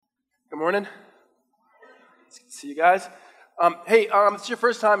Good morning. It's good to see you guys. Hey, it's your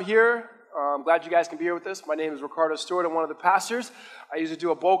first time here. I'm glad you guys can be here with us. My name is Riccardo, Stewart. I'm one of the pastors. I usually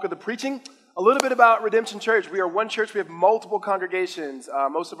do a bulk of the preaching. A little bit about Redemption Church. We are one church. We have multiple congregations.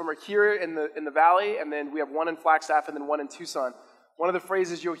 Most of them are here in the valley, and then we have one in Flagstaff and then one in Tucson. One of the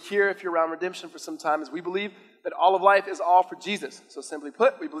phrases you'll hear if you're around Redemption for some time is we believe that all of life is all for Jesus. So simply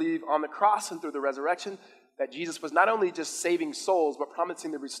put, we believe on the cross and through the resurrection that Jesus was not only just saving souls, but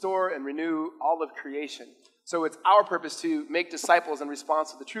promising to restore and renew all of creation. So it's our purpose to make disciples in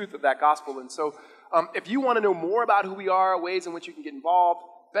response to the truth of that gospel. And so if you want to know more about who we are, ways in which you can get involved,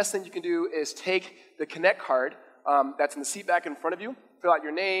 best thing you can do is take the Connect card that's in the seat back in front of you. Fill out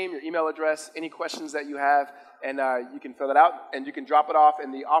your name, your email address, any questions that you have, and you can fill it out, and you can drop it off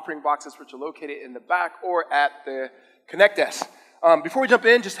in the offering boxes, which are located in the back or at the Connect desk. Before we jump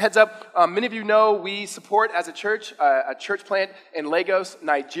in, just heads up, many of you know we support as a church plant in Lagos,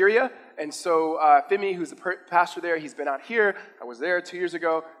 Nigeria. And so Femi, who's the pastor there, he's been out here. I was there 2 years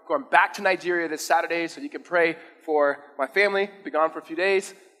ago, going back to Nigeria this Saturday, so you can pray for my family. Be gone for a few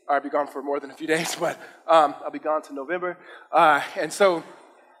days, or I'll be gone for more than a few days, but I'll be gone to November. And so,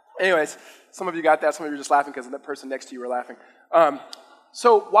 anyways, some of you got that. Some of you are just laughing because the person next to you were laughing.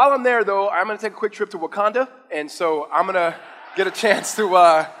 So while I'm there, though, I'm going to take a quick trip to Wakanda. And so I'm going to get a chance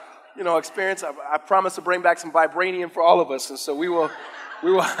to, experience. I promise to bring back some vibranium for all of us, and so we will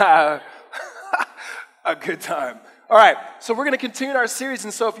have a good time. All right, so we're going to continue our series,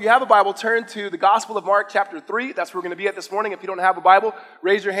 and so if you have a Bible, turn to the Gospel of Mark, chapter 3. That's where we're going to be at this morning. If you don't have a Bible,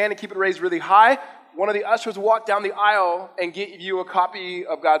 raise your hand and keep it raised really high. One of the ushers will walk down the aisle and get you a copy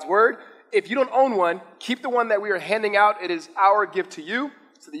of God's Word. If you don't own one, keep the one that we are handing out. It is our gift to you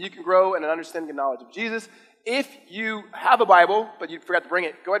so that you can grow in an understanding and knowledge of Jesus. If you have a Bible, but you forgot to bring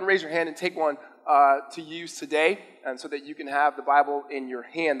it, go ahead and raise your hand and take one to use today, and so that you can have the Bible in your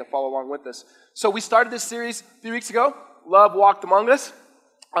hand to follow along with us. So we started this series a few weeks ago, Love Walked Among Us.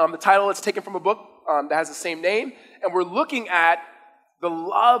 The title is taken from a book that has the same name, and we're looking at the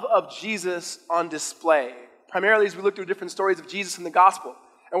love of Jesus on display, primarily as we look through different stories of Jesus in the gospel.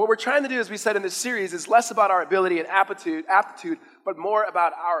 And what we're trying to do, as we said in this series, is less about our ability and aptitude, but more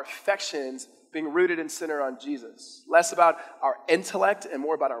about our affections being rooted and centered on Jesus. Less about our intellect and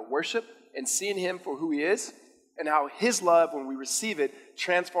more about our worship and seeing him for who he is, and how his love, when we receive it,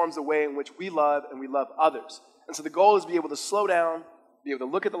 transforms the way in which we love and we love others. And so the goal is to be able to slow down, be able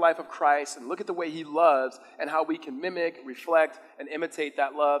to look at the life of Christ and look at the way he loves and how we can mimic, reflect, and imitate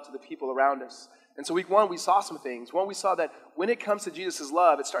that love to the people around us. And so week one, we saw some things. One, we saw that when it comes to Jesus'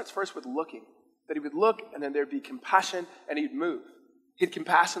 love, it starts first with looking. That he would look, and then there'd be compassion, and he'd move. He had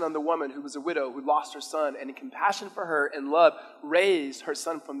compassion on the woman who was a widow who lost her son, and in compassion for her and love, raised her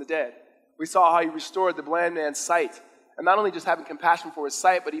son from the dead. We saw how he restored the blind man's sight, and not only just having compassion for his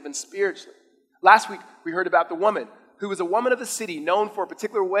sight, but even spiritually. Last week, we heard about the woman who was a woman of the city known for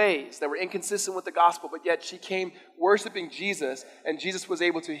particular ways that were inconsistent with the gospel, but yet she came worshiping Jesus, and Jesus was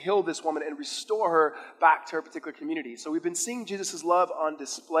able to heal this woman and restore her back to her particular community. So we've been seeing Jesus' love on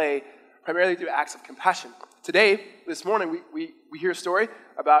display primarily through acts of compassion. Today, this morning, we hear a story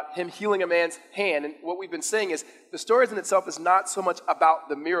about him healing a man's hand. And what we've been saying is the stories in itself is not so much about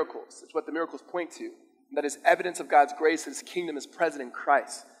the miracles. It's what the miracles point to. And that is evidence of God's grace that his kingdom is present in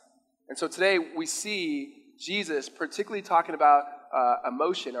Christ. And so today we see Jesus particularly talking about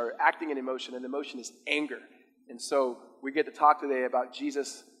emotion or acting in emotion. And emotion is anger. And so we get to talk today about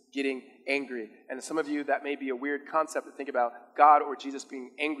Jesus getting angry. And some of you, that may be a weird concept to think about God or Jesus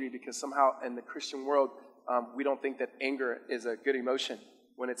being angry, because somehow in the Christian world, we don't think that anger is a good emotion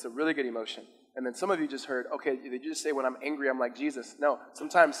when it's a really good emotion. And then some of you just heard, okay, did you just say when I'm angry, I'm like Jesus? No,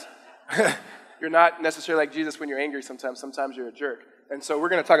 sometimes you're not necessarily like Jesus when you're angry. Sometimes you're a jerk. And so we're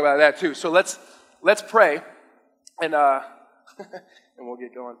going to talk about that too. So let's pray, and and we'll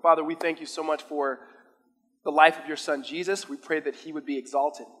get going. Father, we thank you so much for the life of your son, Jesus. We pray that he would be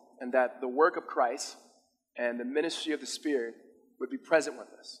exalted, and that the work of Christ and the ministry of the Spirit would be present with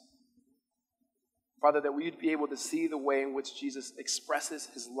us. Father, that we would be able to see the way in which Jesus expresses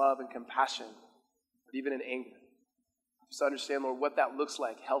his love and compassion, but even in anger. Just to understand, Lord, what that looks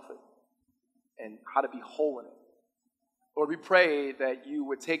like healthy and how to be whole in it. Lord, we pray that you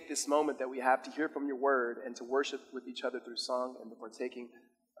would take this moment that we have to hear from your word and to worship with each other through song and the partaking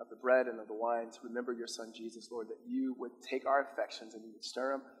of the bread and of the wine, to remember your son Jesus, Lord, that you would take our affections and you would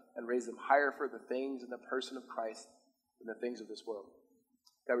stir them and raise them higher for the things and the person of Christ than the things of this world.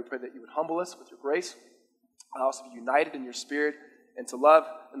 God, we pray that you would humble us with your grace, and also be united in your spirit, and to love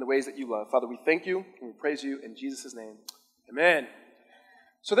in the ways that you love. Father, we thank you and we praise you in Jesus' name. Amen.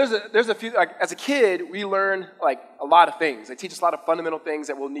 So there's a few, like, as a kid, we learn, like, a lot of things. They teach us a lot of fundamental things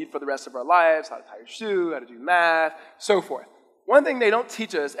that we'll need for the rest of our lives, how to tie your shoe, how to do math, so forth. One thing they don't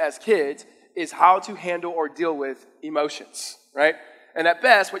teach us as kids is how to handle or deal with emotions, right? And at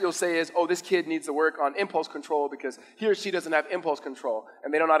best, what you'll say is, oh, this kid needs to work on impulse control because he or she doesn't have impulse control,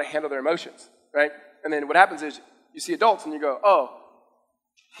 and they don't know how to handle their emotions, right? And then what happens is you see adults and you go, oh,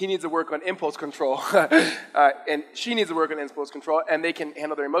 he needs to work on impulse control, and she needs to work on impulse control, and they can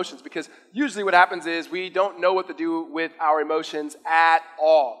handle their emotions. Because usually what happens is we don't know what to do with our emotions at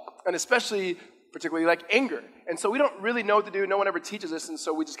all, and particularly like anger. And so we don't really know what to do. No one ever teaches us, and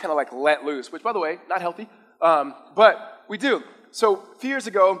so we just kind of like let loose, which, by the way, not healthy, but we do. So a few years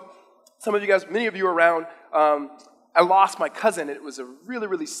ago, many of you were around, I lost my cousin, and it was a really,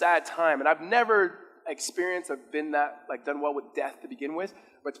 really sad time, and I've never experienced or been that, like, done well with death to begin with,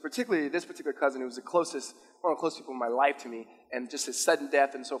 but particularly this particular cousin, who was one of the closest people in my life to me, and just his sudden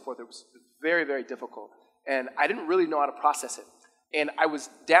death and so forth, it was very, very difficult, and I didn't really know how to process it. And I was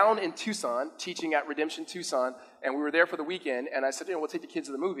down in Tucson, teaching at Redemption Tucson, and we were there for the weekend, and I said, we'll take the kids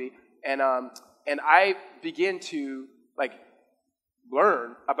to the movie, and I began to, like,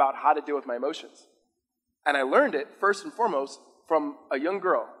 learn about how to deal with my emotions. And I learned it, first and foremost, from a young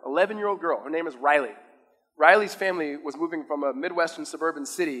girl, 11-year-old girl. Her name is Riley. Riley's family was moving from a Midwestern suburban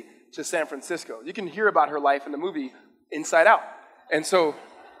city to San Francisco. You can hear about her life in the movie Inside Out. And so,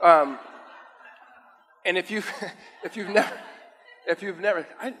 and if you've never,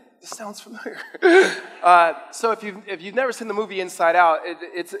 this sounds familiar. So if you've never seen the movie Inside Out,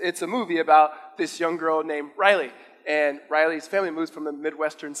 it's a movie about this young girl named Riley. And Riley's family moves from the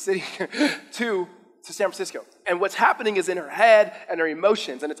Midwestern city to San Francisco. And what's happening is in her head and her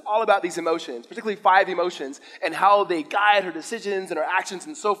emotions, and it's all about these emotions, particularly 5 emotions, and how they guide her decisions and her actions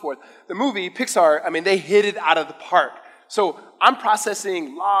and so forth. The movie, Pixar, they hit it out of the park. So I'm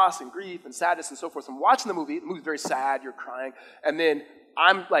processing loss and grief and sadness and so forth. So I'm watching the movie's very sad, you're crying, and then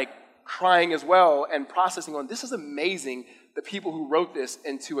I'm like crying as well and processing on, this is amazing, the people who wrote this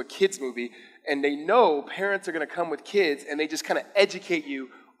into a kid's movie, and they know parents are going to come with kids, and they just kind of educate you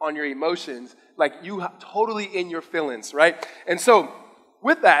on your emotions, like you totally in your feelings, right? And so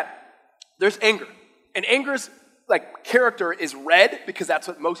with that, there's anger. And anger's like character is red because that's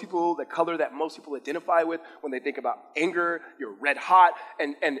what the color that most people identify with when they think about anger. You're red hot.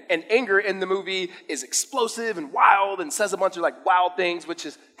 And anger in the movie is explosive and wild and says a bunch of like wild things, which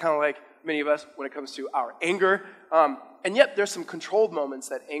is kind of like many of us when it comes to our anger. And yet there's some controlled moments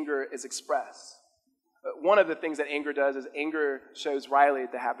that anger is expressed. One of the things that anger does is anger shows Riley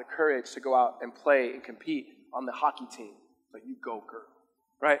to have the courage to go out and play and compete on the hockey team. Like, you go, girl,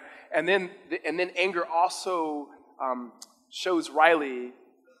 right? And then anger also shows Riley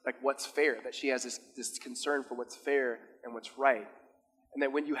like what's fair, that she has this concern for what's fair and what's right. And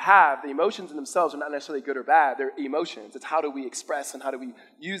that when you have, the emotions in themselves are not necessarily good or bad, they're emotions. It's how do we express and how do we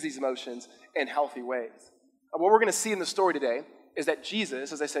use these emotions in healthy ways. And what we're going to see in the story today is that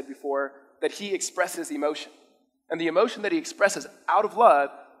Jesus, as I said before, that he expresses emotion. And the emotion that he expresses out of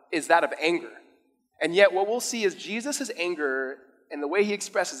love is that of anger. And yet what we'll see is Jesus' anger and the way he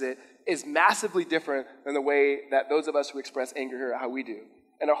expresses it is massively different than the way that those of us who express anger here, how we do.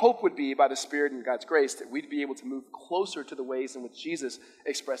 And our hope would be, by the Spirit and God's grace, that we'd be able to move closer to the ways in which Jesus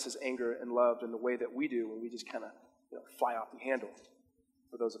expresses anger and love than the way that we do when we just kind of fly off the handle,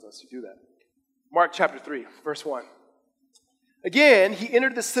 for those of us who do that. Mark chapter 3, verse 1. Again, he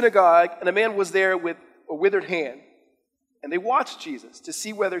entered the synagogue, and a man was there with a withered hand. And they watched Jesus to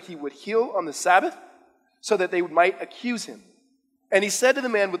see whether he would heal on the Sabbath, so that they might accuse him. And he said to the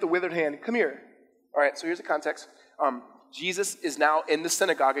man with the withered hand, come here. All right, so here's the context. Jesus is now in the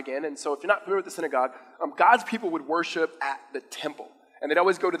synagogue again. And so if you're not familiar with the synagogue, God's people would worship at the temple. And they'd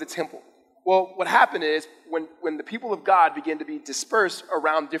always go to the temple. Well, what happened is when the people of God began to be dispersed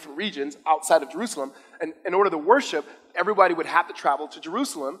around different regions outside of Jerusalem, and in order to worship, everybody would have to travel to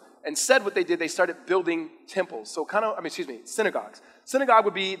Jerusalem. Instead, what they did, they started building temples. So synagogues. Synagogue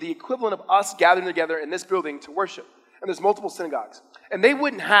would be the equivalent of us gathering together in this building to worship. And there's multiple synagogues. And they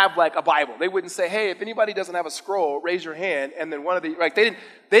wouldn't have like a Bible. They wouldn't say, hey, if anybody doesn't have a scroll, raise your hand. And then they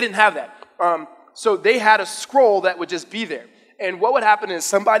didn't have that. So they had a scroll that would just be there. And what would happen is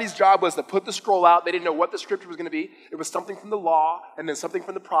somebody's job was to put the scroll out. They didn't know what the scripture was going to be. It was something from the law and then something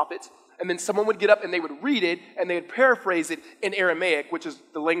from the prophets. And then someone would get up and they would read it and they would paraphrase it in Aramaic, which is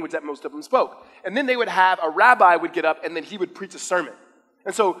the language that most of them spoke. And then they would have a rabbi would get up and then he would preach a sermon.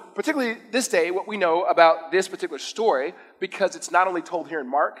 And so particularly this day, what we know about this particular story, because it's not only told here in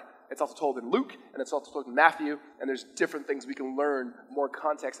Mark, it's also told in Luke, and it's also told in Matthew, and there's different things we can learn more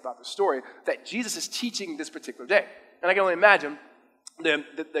context about the story, that Jesus is teaching this particular day. And I can only imagine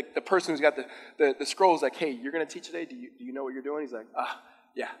the person who's got the scrolls like, hey, you're going to teach today? Do you know what you're doing? He's like,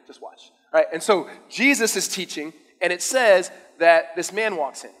 yeah, just watch. Right? And so Jesus is teaching, and it says that this man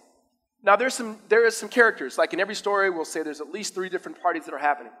walks in. Now, there is some characters. Like in every story, we'll say there's at least 3 different parties that are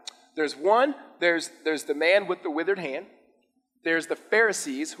happening. There's the man with the withered hand. There's the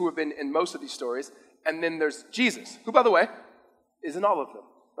Pharisees, who have been in most of these stories. And then there's Jesus, who, by the way, is in all of them.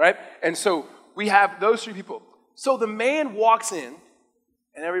 Right? And so we have those 3 people. So the man walks in,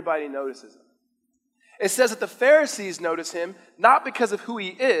 and everybody notices him. It says that the Pharisees notice him not because of who he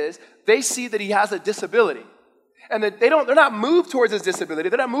is. They see that he has a disability. And that they're not moved towards his disability.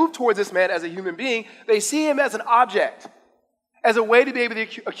 They're not moved towards this man as a human being. They see him as an object, as a way to be able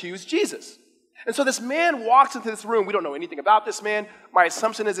to accuse Jesus. And so this man walks into this room. We don't know anything about this man. My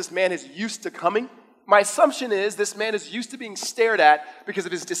assumption is this man is used to coming. My assumption is this man is used to being stared at because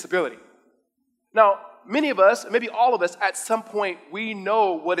of his disability. Now, many of us, maybe all of us, at some point, we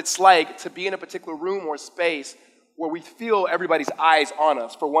know what it's like to be in a particular room or space where we feel everybody's eyes on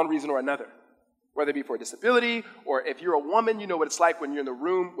us for one reason or another. Whether it be for a disability, or if you're a woman, you know what it's like when you're in the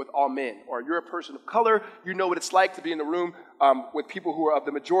room with all men. Or you're a person of color, you know what it's like to be in the room with people who are of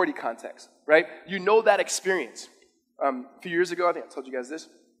the majority context, right? You know that experience. A few years ago, I think I told you guys this,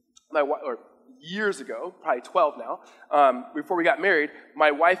 years ago, probably 12 now, before we got married,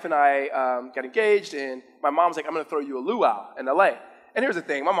 my wife and I got engaged, and my mom was like, I'm going to throw you a luau in L.A. And here's the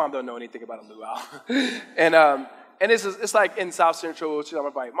thing, my mom don't know anything about a luau. And it's like in South Central, she's going to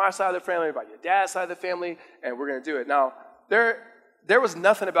invite my side of the family, invite your dad's side of the family, and we're going to do it. Now, there was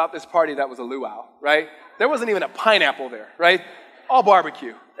nothing about this party that was a luau, right? There wasn't even a pineapple there, right? All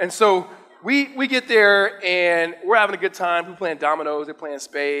barbecue. And so we get there, and we're having a good time. We're playing dominoes. They're playing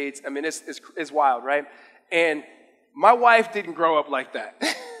spades. I mean, it's wild, right? And my wife didn't grow up like that.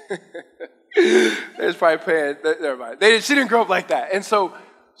 There's probably playing, never mind. She didn't grow up like that. And so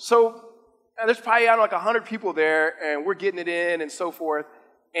there's probably, I don't know, like 100 people there, and we're getting it in and so forth.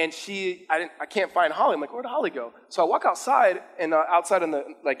 And I can't find Holly. I'm like, where'd Holly go? So I walk outside, and outside in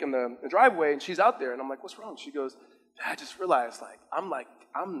the driveway, and she's out there, and I'm like, what's wrong? She goes, I just realized, I'm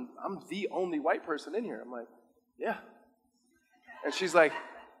the only white person in here. I'm like, yeah. And she's like,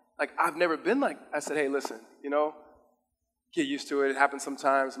 I've never been like. I said, hey, listen, get used to it. It happens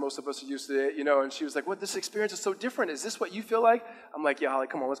sometimes. Most of us are used to it, And she was like, what, this experience is so different. Is this what you feel like? I'm like, yeah, Holly,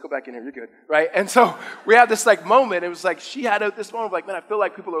 come on, let's go back in here. You're good, right? And so we had this moment. It was like she had this moment of man, I feel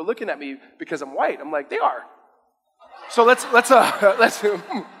like people are looking at me because I'm white. I'm like, they are. So let's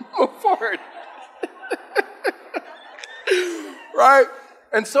move forward. Right?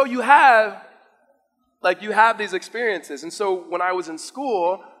 And so you have these experiences. And so when I was in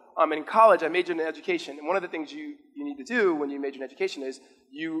school, and in college, I majored in education. And one of the things you need to do when you major in education is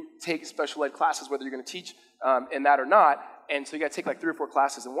you take special ed classes, whether you're going to teach in that or not. And so you got to take 3 or 4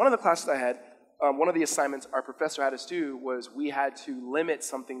 classes. And one of the classes I had, one of the assignments our professor had us do was we had to limit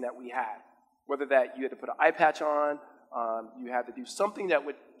something that we had. Whether that you had to put an eye patch on, you had to do something that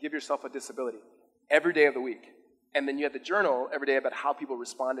would give yourself a disability every day of the week. And then you had to journal every day about how people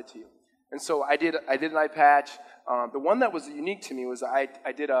responded to you. And so I did an eye patch. The one that was unique to me was I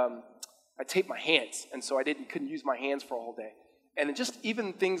taped my hands, and so couldn't use my hands for a whole day. And then just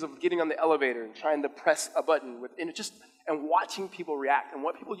even things of getting on the elevator and trying to press a button and watching people react. And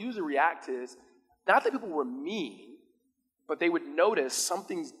what people usually react to is not that people were mean, but they would notice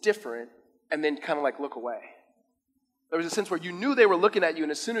something's different and then kind of look away. There was a sense where you knew they were looking at you,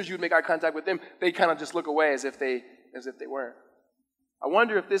 and as soon as you would make eye contact with them, they kind of just look away as if they weren't. I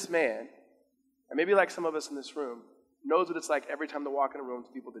wonder if this man, and maybe like some of us in this room, knows what it's like every time they walk in a room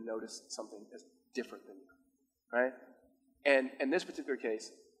for people to notice something that's different than you, right? And in this particular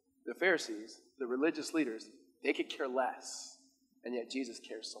case, the Pharisees, the religious leaders, they could care less, and yet Jesus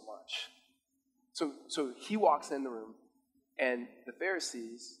cares so much. So he walks in the room, and the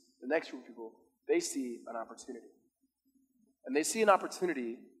Pharisees, the next group of people, they see an opportunity. And they see an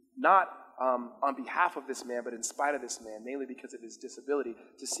opportunity not on behalf of this man, but in spite of this man, mainly because of his disability,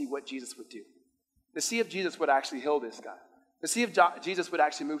 to see what Jesus would do. To see if Jesus would actually heal this guy. To see if Jesus would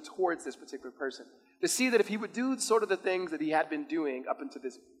actually move towards this particular person. To see that if he would do sort of the things that he had been doing up until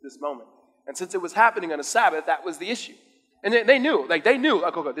this moment. And since it was happening on a Sabbath, that was the issue. And they knew,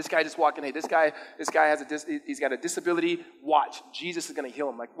 okay, this guy just walked in, hey, this guy has he's got a disability, watch, Jesus is going to heal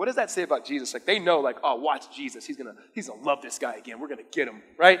him. What does that say about Jesus? They know, oh, watch Jesus, he's going to love this guy again, we're going to get him,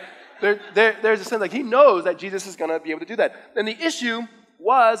 right? There's a sense, he knows that Jesus is going to be able to do that. And the issue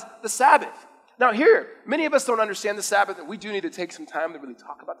was the Sabbath. Now here, many of us don't understand the Sabbath, and we do need to take some time to really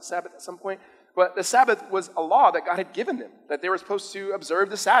talk about the Sabbath at some point, but the Sabbath was a law that God had given them, that they were supposed to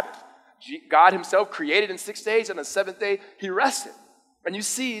observe the Sabbath. God himself created in 6 days, and on the 7th day, he rested. And you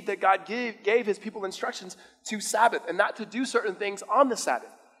see that God gave his people instructions to Sabbath and not to do certain things on the Sabbath.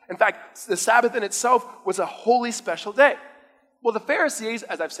 In fact, the Sabbath in itself was a holy special day. Well, the Pharisees,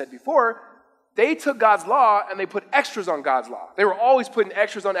 as I've said before, they took God's law and they put extras on God's law. They were always putting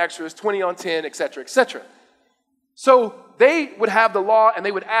extras on extras, 20 on 10, etc., etc. So they would have the law and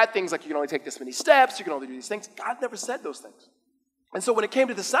they would add things like you can only take this many steps, you can only do these things. God never said those things. And so when it came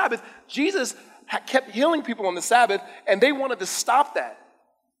to the Sabbath, Jesus kept healing people on the Sabbath and they wanted to stop that.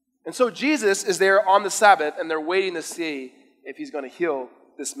 And so Jesus is there on the Sabbath and they're waiting to see if he's going to heal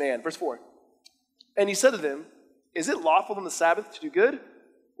this man. Verse 4. And he said to them, is it lawful on the Sabbath to do good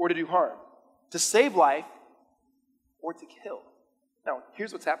or to do harm? To save life or to kill? Now,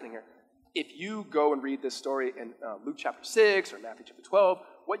 here's what's happening here. If you go and read this story in Luke chapter 6 or Matthew chapter 12,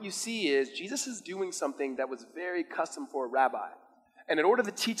 what you see is Jesus is doing something that was very custom for a rabbi. And in order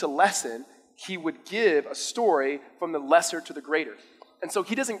to teach a lesson, he would give a story from the lesser to the greater. And so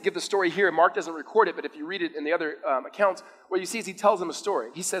he doesn't give the story here, and Mark doesn't record it, but if you read it in the other accounts, what you see is he tells them a story.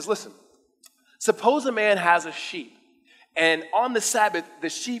 He says, listen, suppose a man has a sheep, and on the Sabbath, the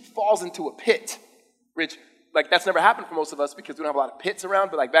sheep falls into a pit, which, like, that's never happened for most of us because we don't have a lot of pits around,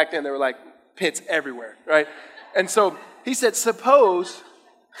 but like back then, there were like pits everywhere, right? And so he said, suppose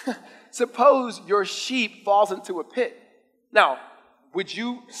your sheep falls into a pit. Now, would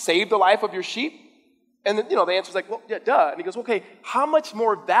you save the life of your sheep? And then, the answer's like, well, yeah, duh. And he goes, okay, how much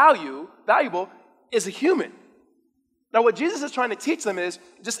more valuable is a human? Now, what Jesus is trying to teach them is,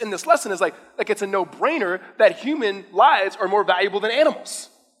 just in this lesson, is like it's a no-brainer that human lives are more valuable than animals.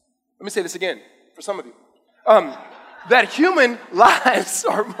 Let me say this again for some of you. That human lives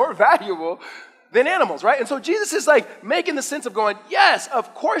are more valuable than animals, right? And so Jesus is like making the sense of going, yes,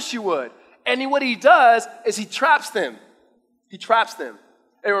 of course you would. And what he does is he traps them. He traps them.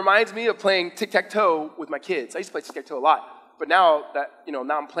 It reminds me of playing tic-tac-toe with my kids. I used to play tic-tac-toe a lot. But now that,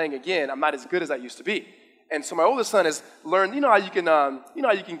 now I'm playing again, I'm not as good as I used to be. And so my oldest son has learned, how you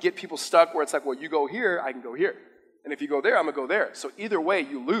can get people stuck where it's like, well, you go here, I can go here. And if you go there, I'm going to go there. So either way,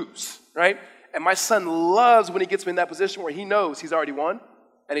 you lose, right? And my son loves when he gets me in that position where he knows he's already won.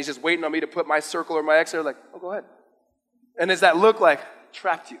 And he's just waiting on me to put my circle or my X there, like, oh, go ahead. And does that look like,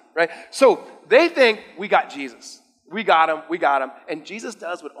 trapped you, right? So they think we got Jesus. We got him. And Jesus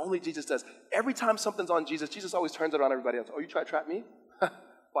does what only Jesus does. Every time something's on Jesus, Jesus always turns it on everybody else. Oh, you try to trap me?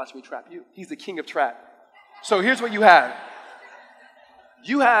 Watch me trap you. He's the king of trap. So here's what you have.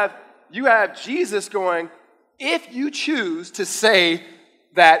 You have Jesus going, if you choose to say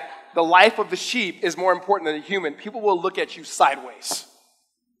that the life of the sheep is more important than the human, people will look at you sideways.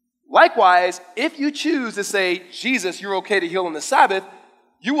 Likewise, if you choose to say, Jesus, you're okay to heal on the Sabbath,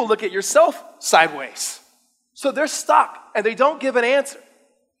 you will look at yourself sideways. So they're stuck, and they don't give an answer.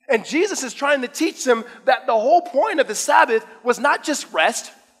 And Jesus is trying to teach them that the whole point of the Sabbath was not just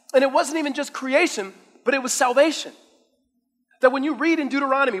rest, and it wasn't even just creation, but it was salvation. That when you read in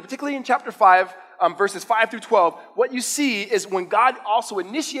Deuteronomy, particularly in chapter 5, verses 5 through 12, what you see is when God also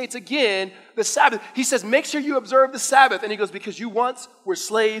initiates again the Sabbath, he says, make sure you observe the Sabbath. And he goes, because you once were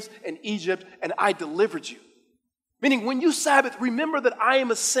slaves in Egypt, and I delivered you. Meaning, when you Sabbath, remember that I am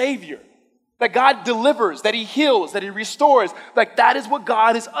a Savior. That God delivers, that he heals, that he restores. Like that is what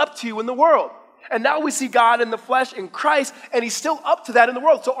God is up to in the world. And now we see God in the flesh in Christ, and he's still up to that in the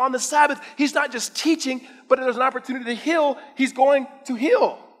world. So on the Sabbath, he's not just teaching, but there's an opportunity to heal. He's going to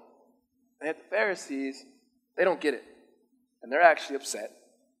heal. And yet the Pharisees, they don't get it. And they're actually upset.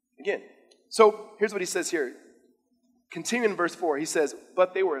 Again. So here's what he says here. Continuing in verse 4, he says,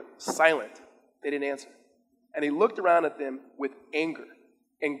 but they were silent. They didn't answer. And he looked around at them with anger,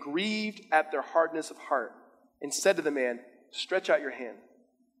 and grieved at their hardness of heart, and said to the man, stretch out your hand.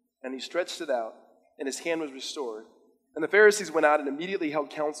 And he stretched it out, and his hand was restored. And the Pharisees went out and immediately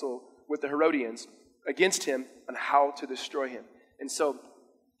held counsel with the Herodians against him on how to destroy him. And so,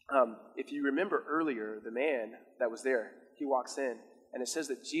 if you remember earlier, the man that was there, he walks in, and it says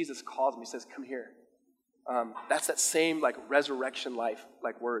that Jesus calls him. He says, come here. That's that same resurrection life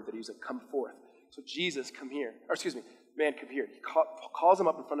word that he was come forth. So Jesus, come here. Or excuse me. Man, come here. He calls him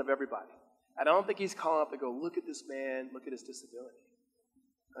up in front of everybody. I don't think he's calling up to go, look at this man, look at his disability.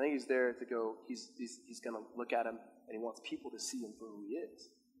 I think he's there to go, he's going to look at him, and he wants people to see him for who he is.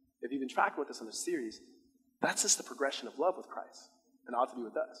 If you've been tracking with us in this series, that's just the progression of love with Christ, and ought to be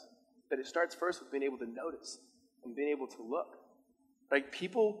with us. That it starts first with being able to notice and being able to look.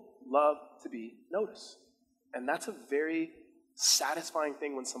 People love to be noticed. And that's a very satisfying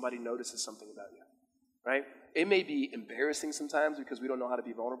thing when somebody notices something about you, right? It may be embarrassing sometimes because we don't know how to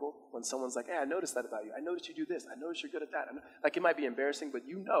be vulnerable. When someone's like, hey, I noticed that about you. I noticed you do this. I noticed you're good at that. It might be embarrassing, but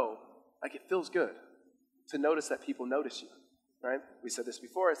it feels good to notice that people notice you. right? We said this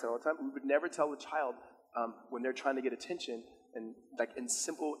before, I said all the time, we would never tell a child when they're trying to get attention and like in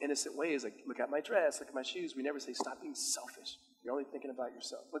simple, innocent ways, like look at my dress, look at my shoes. We never say, stop being selfish. You're only thinking about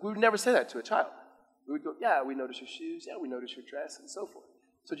yourself. Like we would never say that to a child. We would go, yeah, we notice your shoes, yeah, we notice your dress, and so forth.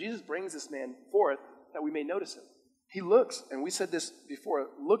 So Jesus brings this man forth that we may notice him. He looks, and we said this before,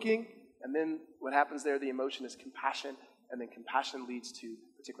 looking, and then what happens there, the emotion is compassion, and then compassion leads to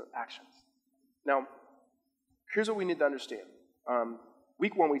particular actions. Now, here's what we need to understand.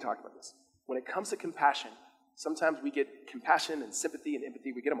 Week 1, we talked about this. When it comes to compassion, sometimes we get compassion and sympathy and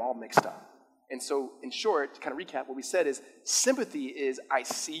empathy, we get them all mixed up. And so, in short, to kind of recap, what we said is sympathy is I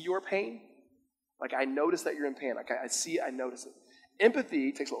see your pain. Like I notice that you're in pain. Like I see it, I notice it.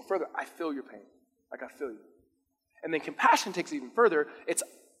 Empathy takes a little further. I feel your pain. Like I feel you. And then compassion takes it even further. It's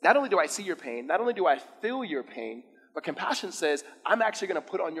not only do I see your pain, not only do I feel your pain, but compassion says I'm actually going to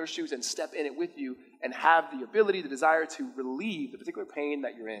put on your shoes and step in it with you and have the ability, the desire to relieve the particular pain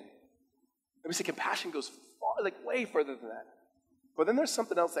that you're in. And we say compassion goes far, like way further than that. But then there's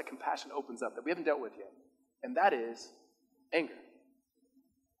something else that compassion opens up that we haven't dealt with yet, and that is anger.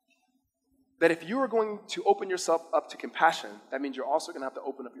 That if you are going to open yourself up to compassion, that means you're also going to have to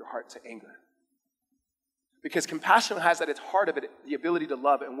open up your heart to anger. Because compassion has at its heart of it the ability to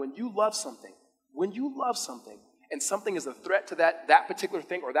love. And when you love something, and something is a threat to that particular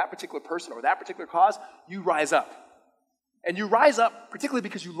thing or that particular person or that particular cause, you rise up. And you rise up particularly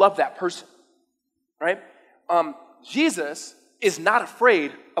because you love that person, right? Jesus is not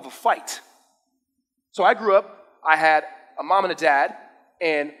afraid of a fight. So I grew up, I had a mom and a dad,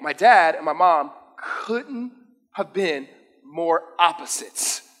 and my dad and my mom couldn't have been more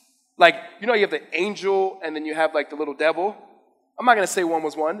opposites. Like, you know, you have the angel and then you have like the little devil. I'm not going to say one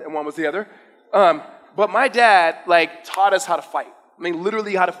was one and one was the other. But my dad like taught us how to fight. I mean,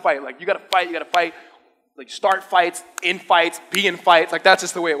 literally how to fight. Like you got to fight. Like start fights, in fights, be in fights. Like that's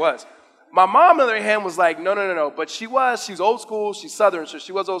just the way it was. My mom, on the other hand, was like, no. But she was old school. She's Southern, so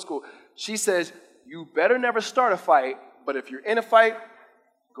she was old school. She says, you better never start a fight, but if you're in a fight,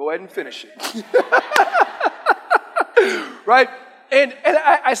 go ahead and finish it. Right? And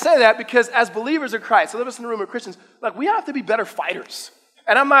I say that because as believers of Christ, some of us in the room are Christians, like we have to be better fighters.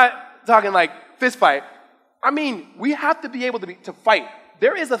 And I'm not talking like fist fight. I mean, we have to be able to fight.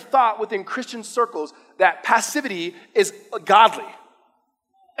 There is a thought within Christian circles that passivity is godly.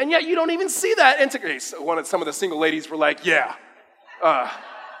 And yet you don't even see that integrate. So some of the single ladies were like, yeah,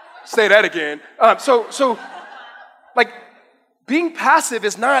 say that again. So like being passive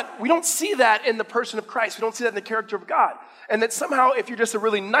is not, we don't see that in the person of Christ. We don't see that in the character of God. And that somehow if you're just a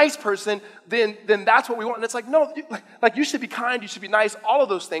really nice person, then that's what we want. And it's like, no, like you should be kind, you should be nice, all of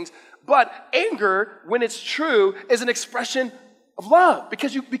those things. But anger, when it's true, is an expression of love.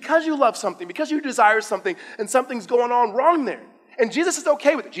 Because you love something, because you desire something, and something's going on wrong there. And Jesus is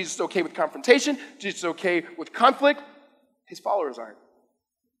okay with it. Jesus is okay with confrontation. Jesus is okay with conflict. His followers aren't.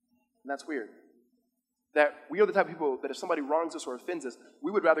 And that's weird. That we are the type of people that if somebody wrongs us or offends us,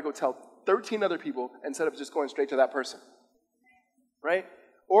 we would rather go tell 13 other people instead of just going straight to that person. Right?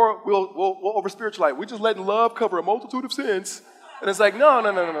 Or we'll over-spiritualize. We're just letting love cover a multitude of sins. And it's like, no.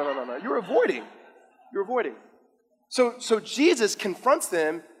 You're avoiding. So Jesus confronts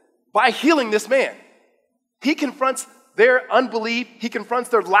them by healing this man. He confronts their unbelief. He confronts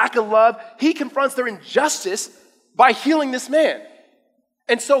their lack of love. He confronts their injustice by healing this man.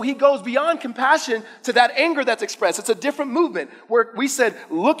 And so he goes beyond compassion to that anger that's expressed. It's a different movement where we said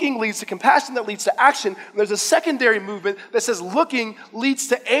looking leads to compassion that leads to action. And there's a secondary movement that says looking leads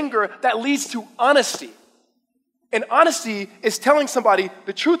to anger that leads to honesty. And honesty is telling somebody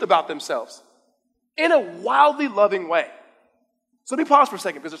the truth about themselves in a wildly loving way. So let me pause for a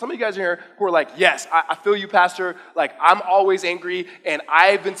second because there's some of you guys in here who are like, yes, I feel you, Pastor. Like, I'm always angry, and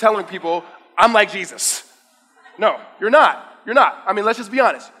I've been telling people I'm like Jesus. No, you're not. You're not. I mean, let's just be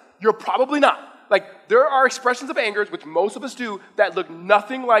honest. You're probably not. Like, there are expressions of anger, which most of us do, that look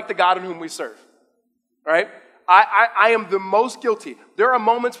nothing like the God in whom we serve. All right? I am the most guilty. There are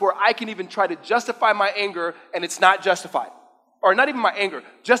moments where I can even try to justify my anger, and it's not justified. Or not even my anger.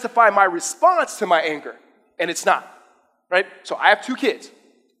 Justify my response to my anger, and it's not. Right? So I have 2 kids.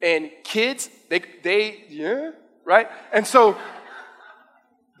 And kids, they right? And so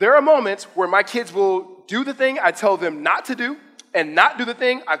there are moments where my kids will do the thing I tell them not to do and not do the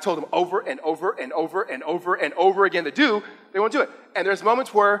thing I've told them over and over and over and over and over again to do. They won't do it. And there's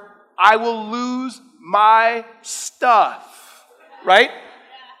moments where I will lose my stuff, right?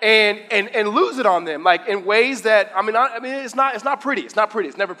 And lose it on them, like in ways that, it's not pretty. It's not pretty.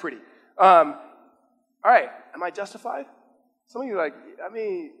 It's never pretty. All right, am I justified? Some of you are like,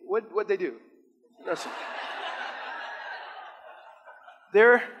 what'd they do?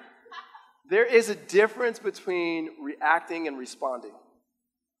 There is a difference between reacting and responding.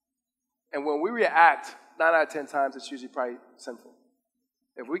 And when we react, 9 out of 10 times, it's usually probably sinful.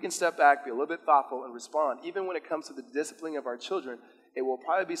 If we can step back, be a little bit thoughtful, and respond, even when it comes to the disciplining of our children, it will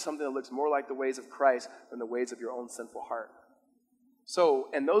probably be something that looks more like the ways of Christ than the ways of your own sinful heart. So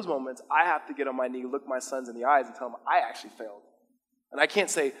in those moments, I have to get on my knee, look my sons in the eyes, and tell them I actually failed. And I can't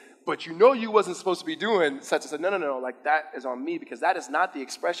say, but you know you wasn't supposed to be doing such and such. No. Like that is on me, because that is not the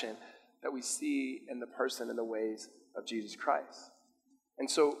expression that we see in the person and the ways of Jesus Christ. And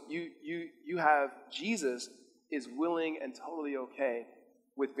so you have Jesus is willing and totally okay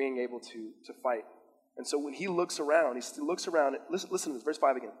with being able to fight. And so when he looks around, listen to this, verse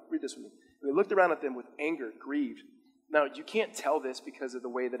 5 again, read this with me. He looked around at them with anger, grieved. Now, you can't tell this because of the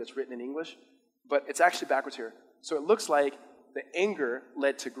way that it's written in English, but it's actually backwards here. So it looks like the anger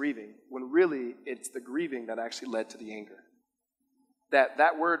led to grieving, when really it's the grieving that actually led to the anger.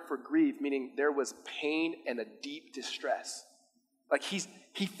 That word for grieve, meaning there was pain and a deep distress. Like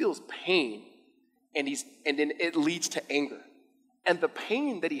he feels pain, and then it leads to anger. And the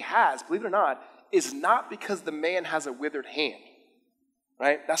pain that he has, believe it or not, is not because the man has a withered hand,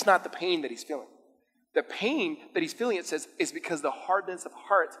 right? That's not the pain that he's feeling. The pain that he's feeling, it says, is because the hardness of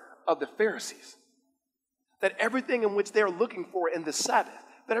heart of the Pharisees. That everything in which they're looking for in the Sabbath,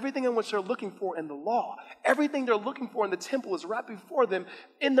 that everything in which they're looking for in the law, everything they're looking for in the temple is right before them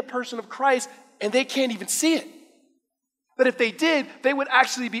in the person of Christ, and they can't even see it. That if they did, they would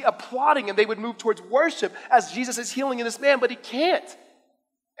actually be applauding and they would move towards worship as Jesus is healing in this man, but he can't.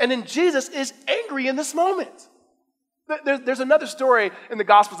 And then Jesus is angry in this moment. There's another story in the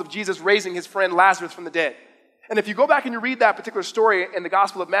Gospels of Jesus raising his friend Lazarus from the dead. And if you go back and you read that particular story in the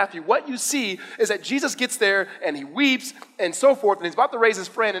Gospel of Matthew, what you see is that Jesus gets there and he weeps and so forth, and he's about to raise his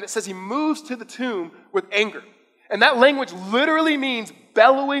friend, and it says he moves to the tomb with anger. And that language literally means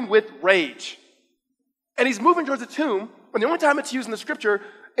bellowing with rage. And he's moving towards the tomb, and the only time it's used in the scripture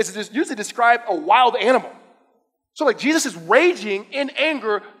is to usually describe a wild animal. So like Jesus is raging in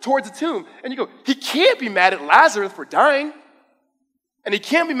anger towards the tomb. And you go, he can't be mad at Lazarus for dying. And he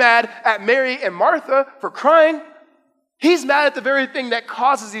can't be mad at Mary and Martha for crying. He's mad at the very thing that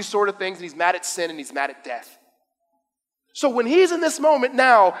causes these sort of things, and he's mad at sin and he's mad at death. So when he's in this moment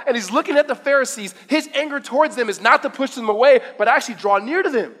now and he's looking at the Pharisees, his anger towards them is not to push them away, but actually draw near to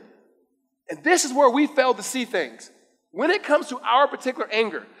them. And this is where we fail to see things. When it comes to our particular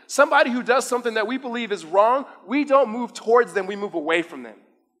anger, somebody who does something that we believe is wrong, we don't move towards them, we move away from them.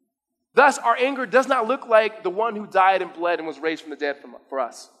 Thus, our anger does not look like the one who died and bled and was raised from the dead for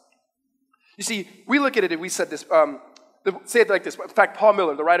us. You see, we look at it and we said this, say it like this. In fact, Paul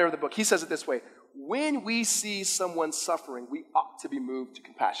Miller, the writer of the book, he says it this way. When we see someone suffering, we ought to be moved to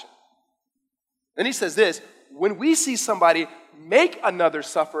compassion. Then he says this, when we see somebody make another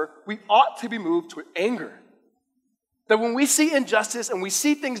suffer, we ought to be moved to anger. That when we see injustice and we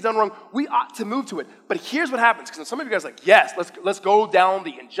see things done wrong, we ought to move to it. But here's what happens, because some of you guys are like, yes, let's go down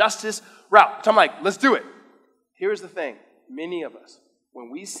the injustice route. So I'm like, let's do it. Here's the thing. Many of us, when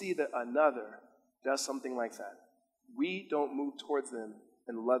we see that another does something like that, we don't move towards them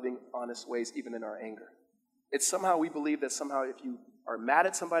in loving, honest ways, even in our anger. It's somehow we believe that somehow if you are mad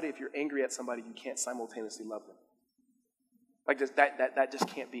at somebody, if you're angry at somebody, you can't simultaneously love them. Like that just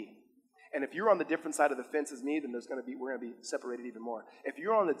can't be. And if you're on the different side of the fence as me, then we're going to be separated even more. If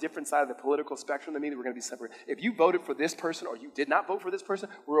you're on the different side of the political spectrum than me, then we're going to be separated. If you voted for this person or you did not vote for this person,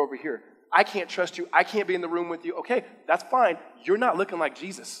 we're over here. I can't trust you. I can't be in the room with you. Okay, that's fine. You're not looking like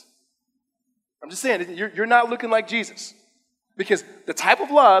Jesus. I'm just saying, you're not looking like Jesus. Because the type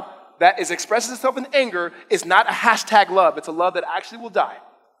of love that expresses itself in anger is not a hashtag love. It's a love that actually will die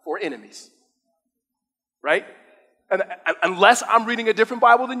for enemies. Right? And unless I'm reading a different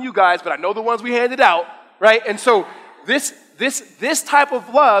Bible than you guys, but I know the ones we handed out, right? And so this type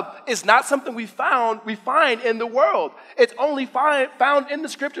of love is not something we find in the world. It's only found in the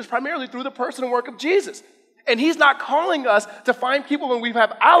scriptures primarily through the person and work of Jesus. And he's not calling us to find people when we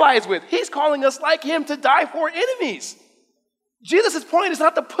have allies with. He's calling us like him to die for enemies. Jesus' point is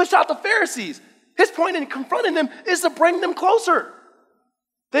not to push out the Pharisees. His point in confronting them is to bring them closer.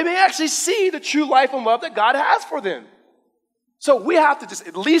 They may actually see the true life and love that God has for them. So we have to just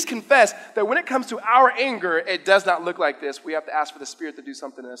at least confess that when it comes to our anger, it does not look like this. We have to ask for the Spirit to do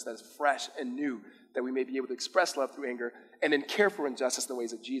something in us that is fresh and new, that we may be able to express love through anger and then care for injustice in the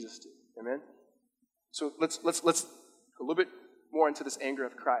ways that Jesus did. Amen? So let's go a little bit more into this anger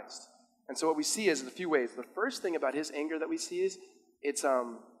of Christ. And so what we see is in a few ways. The first thing about his anger that we see is it's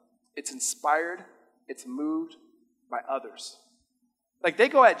inspired, it's moved by others. Like they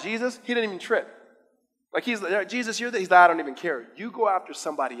go at Jesus, he didn't even trip. Like he's like, Jesus, he's like, I don't even care. You go after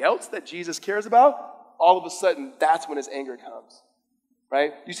somebody else that Jesus cares about, all of a sudden, that's when his anger comes,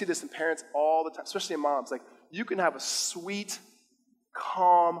 right? You see this in parents all the time, especially in moms. Like, you can have a sweet,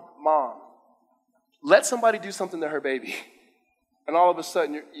 calm mom. Let somebody do something to her baby, and all of a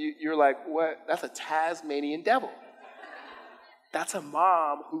sudden, you're like, what? That's a Tasmanian devil. That's a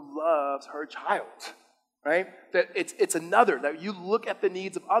mom who loves her child, right? That it's another, that you look at the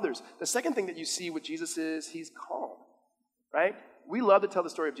needs of others. The second thing that you see with Jesus is he's calm, right? We love to tell the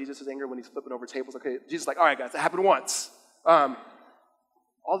story of Jesus' anger when he's flipping over tables. Okay, Jesus is like, all right, guys, that happened once.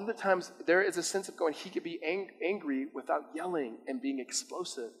 All the other times, there is a sense of going, he could be angry without yelling and being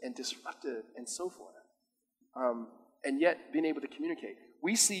explosive and disruptive and so forth. And yet, being able to communicate.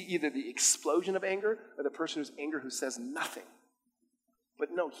 We see either the explosion of anger or the person who's angry who says nothing. But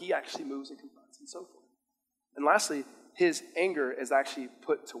no, he actually moves and confronts and so forth. And lastly, his anger is actually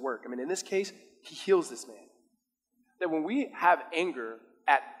put to work. I mean, in this case, he heals this man. That when we have anger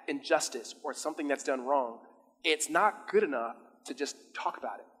at injustice or something that's done wrong, it's not good enough to just talk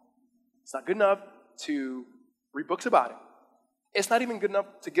about it. It's not good enough to read books about it. It's not even good enough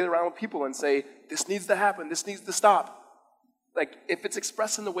to get around with people and say, this needs to happen, this needs to stop. Like, if it's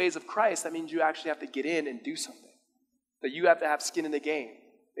expressed in the ways of Christ, that means you actually have to get in and do something. That you have to have skin in the game.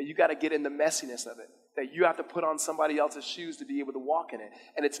 That you got to get in the messiness of it. That you have to put on somebody else's shoes to be able to walk in it.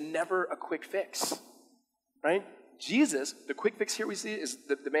 And it's never a quick fix, right? Jesus, the quick fix here we see is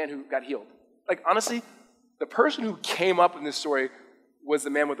the man who got healed. Like, honestly, the person who came up in this story was the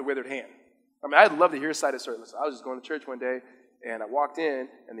man with the withered hand. I mean, I'd love to hear a side of the story. Listen, I was just going to church one day, and I walked in,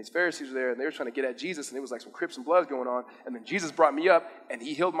 and these Pharisees were there, and they were trying to get at Jesus, and it was like some Crips and Bloods going on, and then Jesus brought me up, and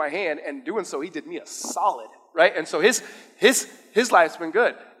he healed my hand, and doing so, he did me a solid, right? And so his life's been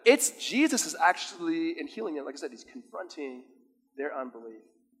good. It's Jesus is actually, in healing it, like I said, he's confronting their unbelief,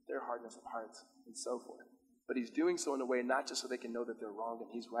 their hardness of hearts, and so forth. But he's doing so in a way not just so they can know that they're wrong and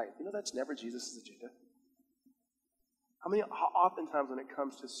he's right. You know, that's never Jesus' agenda. How oftentimes when it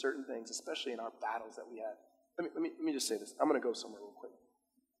comes to certain things, especially in our battles that we have, let me just say this. I'm going to go somewhere real quick.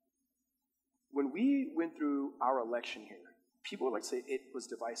 When we went through our election here, people would like to say it was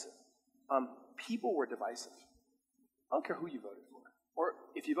divisive. People were divisive. I don't care who you voted for, or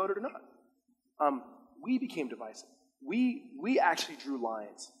if you voted or not. We became divisive. We actually drew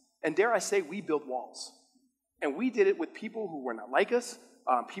lines. And dare I say, we built walls. And we did it with people who were not like us,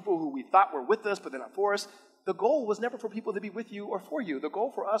 people who we thought were with us, but they're not for us. The goal was never for people to be with you or for you. The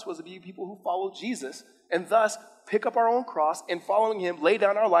goal for us was to be people who follow Jesus and thus pick up our own cross and following him, lay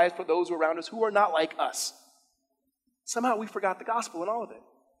down our lives for those around us who are not like us. Somehow we forgot the gospel in all of it.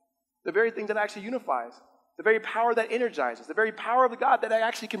 The very thing that actually unifies, the very power that energizes, the very power of the God that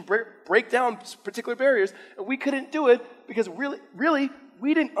actually can break down particular barriers. And we couldn't do it because really,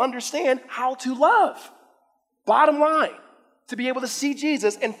 we didn't understand how to love. Bottom line, to be able to see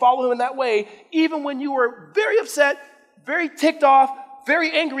Jesus and follow him in that way, even when you were very upset, very ticked off,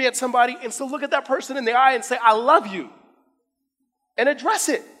 very angry at somebody, and still look at that person in the eye and say, I love you, and address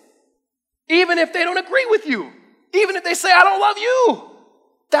it. Even if they don't agree with you, even if they say, I don't love you.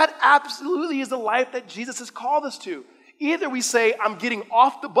 That absolutely is the life that Jesus has called us to. Either we say, I'm getting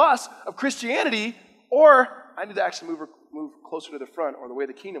off the bus of Christianity, or I need to actually move closer to the front, or the way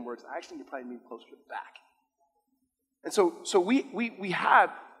the kingdom works, I actually need to probably move closer to the back. And so we have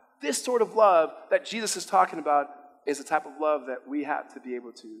this sort of love that Jesus is talking about is the type of love that we have to be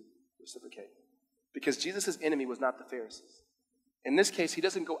able to reciprocate. Because Jesus' enemy was not the Pharisees. In this case, he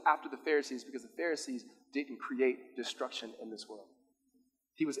doesn't go after the Pharisees because the Pharisees didn't create destruction in this world.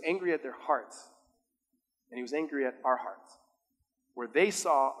 He was angry at their hearts, and he was angry at our hearts, where they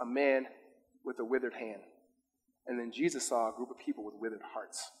saw a man with a withered hand, and then Jesus saw a group of people with withered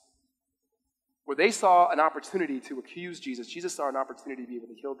hearts. Where they saw an opportunity to accuse Jesus, Jesus saw an opportunity to be able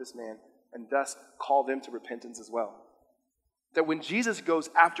to heal this man and thus call them to repentance as well. That when Jesus goes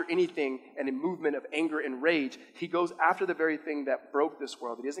after anything and a movement of anger and rage, he goes after the very thing that broke this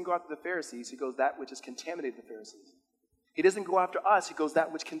world. He doesn't go after the Pharisees, he goes that which has contaminated the Pharisees. He doesn't go after us, he goes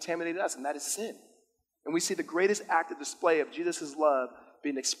that which contaminated us, and that is sin. And we see the greatest act of display of Jesus' love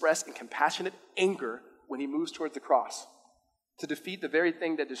being expressed in compassionate anger when he moves towards the cross, to defeat the very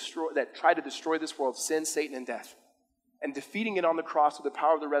thing that tried to destroy this world, sin, Satan, and death. And defeating it on the cross with the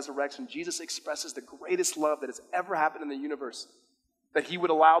power of the resurrection, Jesus expresses the greatest love that has ever happened in the universe. That he would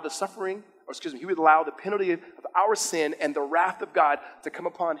allow he would allow the penalty of our sin and the wrath of God to come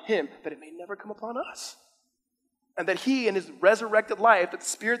upon him, that it may never come upon us. And that he, in his resurrected life, that the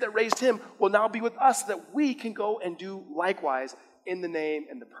Spirit that raised him will now be with us, so that we can go and do likewise in the name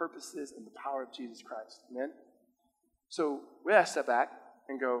and the purposes and the power of Jesus Christ. Amen? So we have to step back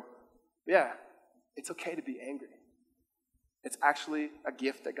and go, yeah, It's okay to be angry. It's actually a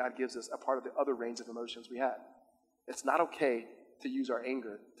gift that God gives us, a part of the other range of emotions we have. It's not okay to use our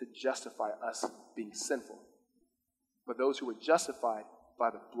anger to justify us being sinful. But those who were justified by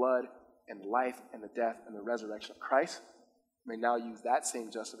the blood and life and the death and the resurrection of Christ may now use that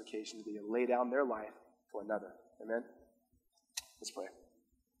same justification to lay down their life for another. Amen? Let's pray.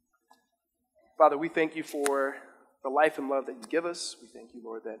 Father, we thank you for the life and love that you give us. We thank you,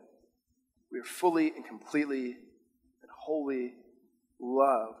 Lord, that we are fully and completely and wholly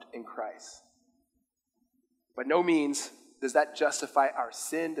loved in Christ. By no means does that justify our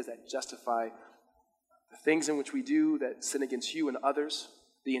sin. Does that justify the things in which we do that sin against you and others,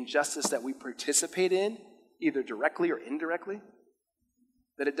 the injustice that we participate in, either directly or indirectly?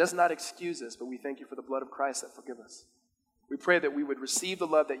 That it does not excuse us, but we thank you for the blood of Christ that forgives us. We pray that we would receive the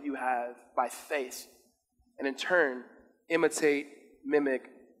love that you have by faith, and in turn, imitate, mimic,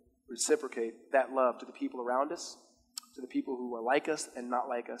 reciprocate that love to the people around us, to the people who are like us and not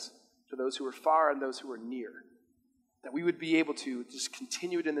like us, to those who are far and those who are near. That we would be able to just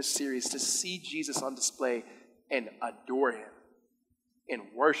continue it in this series to see Jesus on display and adore him and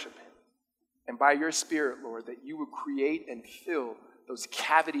worship him. And by your Spirit, Lord, that you would create and fill those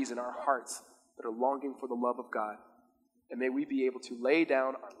cavities in our hearts that are longing for the love of God. And may we be able to lay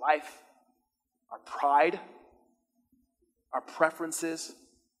down our life, our pride, our preferences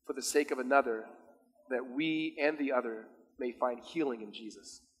for the sake of another, that we and the other may find healing in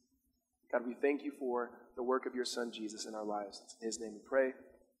Jesus. God, we thank you for the work of your Son, Jesus, in our lives. It's in his name we pray.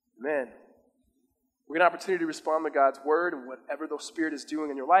 Amen. We're going to have an opportunity to respond to God's word and whatever the Spirit is doing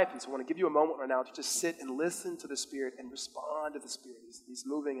in your life. And so I want to give you a moment right now to just sit and listen to the Spirit and respond to the Spirit. He's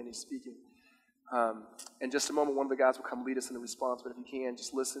moving and he's speaking. In just a moment, one of the guys will come lead us in the response. But if you can,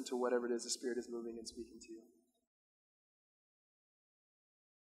 just listen to whatever it is the Spirit is moving and speaking to you.